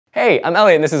Hey, I'm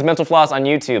Elliott and this is Mental Floss on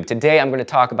YouTube. Today I'm going to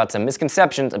talk about some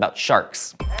misconceptions about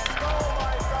sharks.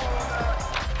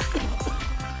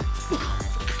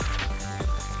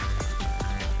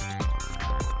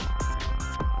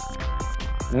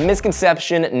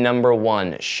 Misconception number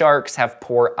 1, sharks have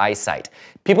poor eyesight.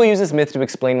 People use this myth to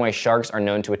explain why sharks are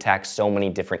known to attack so many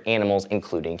different animals,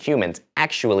 including humans.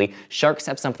 Actually, sharks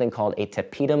have something called a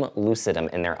tapetum lucidum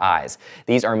in their eyes.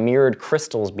 These are mirrored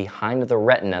crystals behind the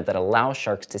retina that allow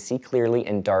sharks to see clearly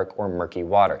in dark or murky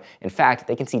water. In fact,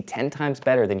 they can see 10 times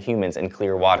better than humans in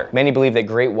clear water. Many believe that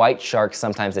great white sharks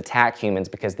sometimes attack humans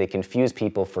because they confuse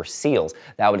people for seals.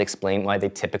 That would explain why they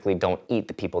typically don't eat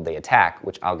the people they attack,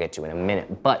 which I'll get to in a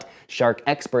minute. But shark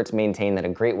experts maintain that a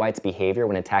great white's behavior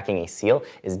when attacking a seal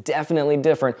is definitely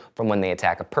different from when they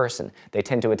attack a person. They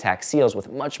tend to attack seals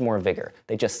with much more vigor.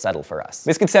 They just settle for us.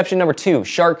 Misconception number 2,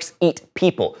 sharks eat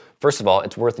people. First of all,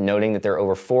 it's worth noting that there are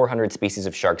over 400 species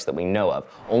of sharks that we know of.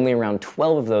 Only around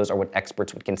 12 of those are what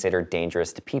experts would consider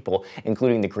dangerous to people,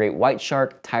 including the great white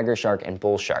shark, tiger shark, and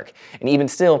bull shark. And even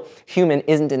still, human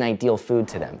isn't an ideal food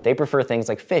to them. They prefer things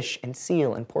like fish and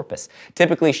seal and porpoise.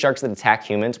 Typically, sharks that attack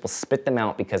humans will spit them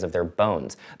out because of their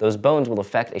bones. Those bones will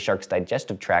affect a shark's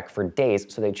digestive tract for days,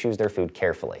 so they choose their food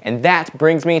carefully. And that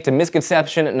brings me to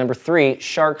misconception number 3,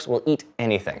 sharks will eat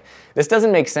anything. This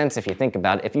doesn't make sense if you think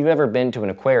about it. If you've ever been to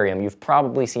an aquarium, you've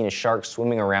probably seen a shark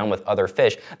swimming around with other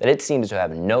fish that it seems to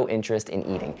have no interest in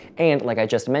eating. And like I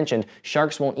just mentioned,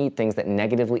 sharks won't eat things that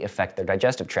negatively affect their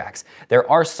digestive tracts. There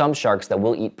are some sharks that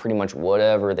will eat pretty much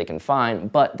whatever they can find,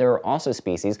 but there are also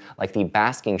species like the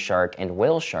basking shark and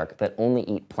whale shark that only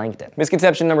eat plankton.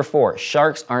 Misconception number 4,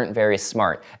 sharks aren't very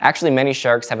smart. Actually, many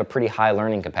sharks have a pretty high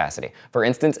learning capacity. For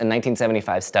instance, a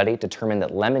 1975 study determined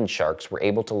that lemon sharks were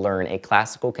able to learn a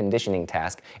classical conditioning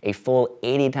task a full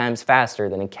 80 times faster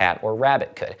than a cat or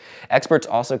rabbit could. Experts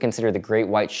also consider the great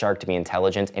white shark to be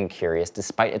intelligent and curious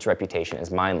despite its reputation as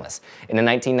mindless. In a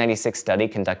 1996 study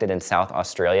conducted in South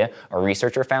Australia, a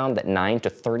researcher found that 9 to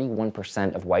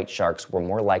 31% of white sharks were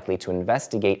more likely to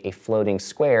investigate a floating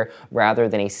square rather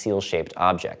than a seal-shaped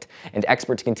object. And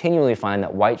experts continually find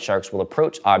that white sharks will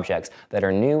approach objects that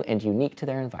are new and unique to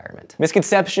their environment.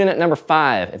 Misconception number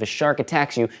 5, if a shark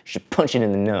attacks you, you should punch it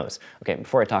in the nose. Okay,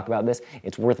 before I talk about this,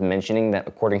 it's worth mentioning that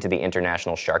according to the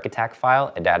International Shark Attack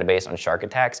File, a database on shark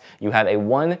attacks, you have a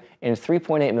 1 in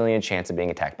 3.8 million chance of being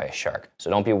attacked by a shark, so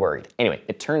don't be worried. Anyway,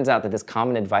 it turns out that this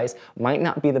common advice might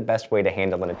not be the best way to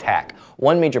handle an attack.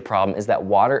 One major problem is that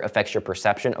water affects your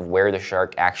perception of where the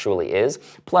shark actually is,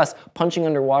 plus punching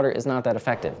underwater is not that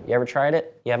effective. You ever tried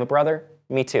it? You have a brother?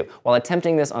 Me too. While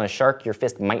attempting this on a shark, your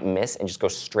fist might miss and just go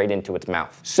straight into its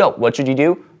mouth. So what should you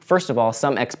do? First of all,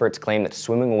 some experts claim that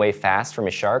swimming away fast from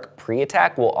a shark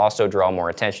pre-attack will also draw more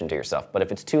attention to yourself. But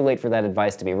if it's too late for that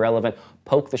advice to be relevant,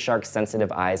 poke the shark's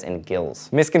sensitive eyes and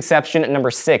gills. Misconception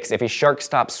number 6, if a shark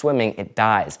stops swimming, it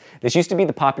dies. This used to be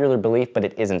the popular belief, but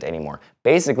it isn't anymore.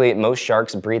 Basically, most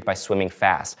sharks breathe by swimming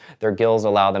fast. Their gills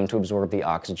allow them to absorb the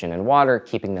oxygen in water,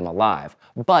 keeping them alive.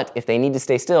 But if they need to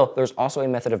stay still, there's also a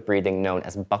method of breathing known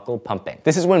as buccal pumping.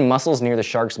 This is when muscles near the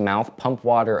shark's mouth pump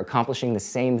water, accomplishing the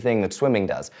same thing that swimming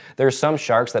does. There are some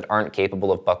sharks that aren't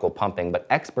capable of buccal pumping, but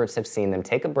experts have seen them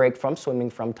take a break from swimming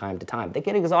from time to time. They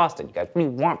get exhausted. You guys, what do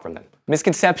you want from them?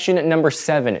 Misconception number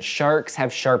 7, sharks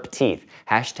have sharp teeth.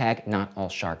 Hashtag not all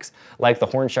sharks. Like the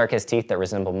horn shark has teeth that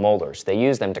resemble molars. They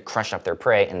use them to crush up their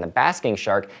prey, and the basking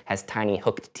shark has tiny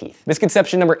hooked teeth.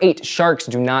 Misconception number 8, sharks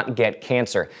do not get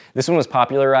cancer. This one was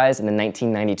popularized in the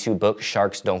 1992 book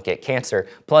Sharks Don't Get Cancer.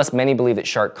 Plus, many believe that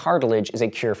shark cartilage is a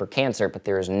cure for cancer, but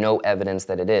there is no evidence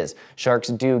that it is. Sharks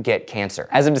do get cancer.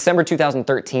 As of December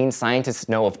 2013, scientists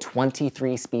know of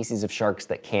 23 species of sharks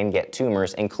that can get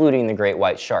tumors, including the great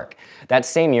white shark. That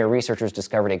same year, researchers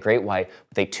discovered a great white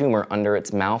with a tumor under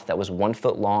its mouth that was 1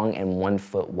 foot long and 1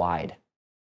 foot wide.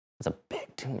 That's a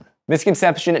big tumor.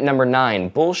 Misconception number 9,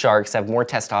 bull sharks have more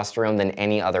testosterone than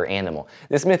any other animal.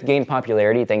 This myth gained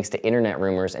popularity thanks to internet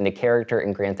rumors and a character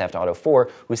in Grand Theft Auto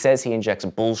 4 who says he injects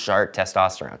bull shark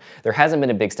testosterone. There hasn't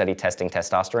been a big study testing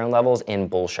testosterone levels in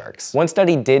bull sharks. One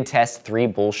study did test 3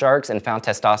 bull sharks and found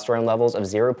testosterone levels of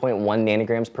 0.1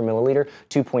 nanograms per milliliter,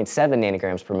 2.7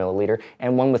 nanograms per milliliter,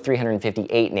 and one with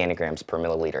 358 nanograms per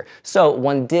milliliter. So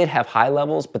one did have high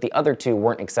levels, but the other 2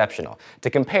 weren't exceptional. To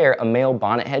compare, a male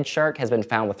bonnethead shark has been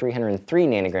found with 300 303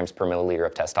 nanograms per milliliter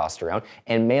of testosterone,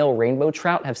 and male rainbow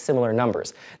trout have similar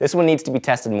numbers. This one needs to be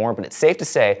tested more, but it's safe to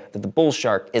say that the bull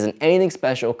shark isn't anything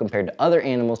special compared to other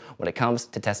animals when it comes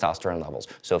to testosterone levels.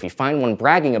 So if you find one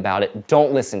bragging about it,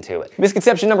 don't listen to it.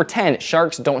 Misconception number 10,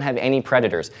 sharks don't have any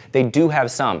predators. They do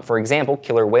have some. For example,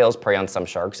 killer whales prey on some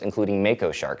sharks, including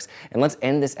mako sharks. And let's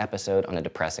end this episode on a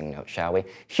depressing note, shall we?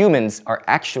 Humans are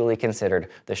actually considered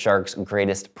the shark's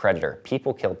greatest predator.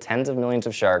 People kill tens of millions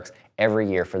of sharks every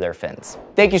year for their fins.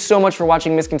 Thank you so much for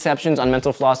watching Misconceptions on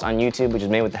Mental Floss on YouTube, which is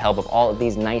made with the help of all of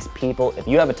these nice people. If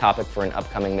you have a topic for an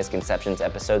upcoming Misconceptions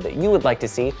episode that you would like to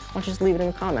see, why don't you just leave it in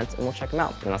the comments and we'll check them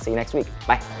out. And I'll see you next week.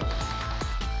 Bye.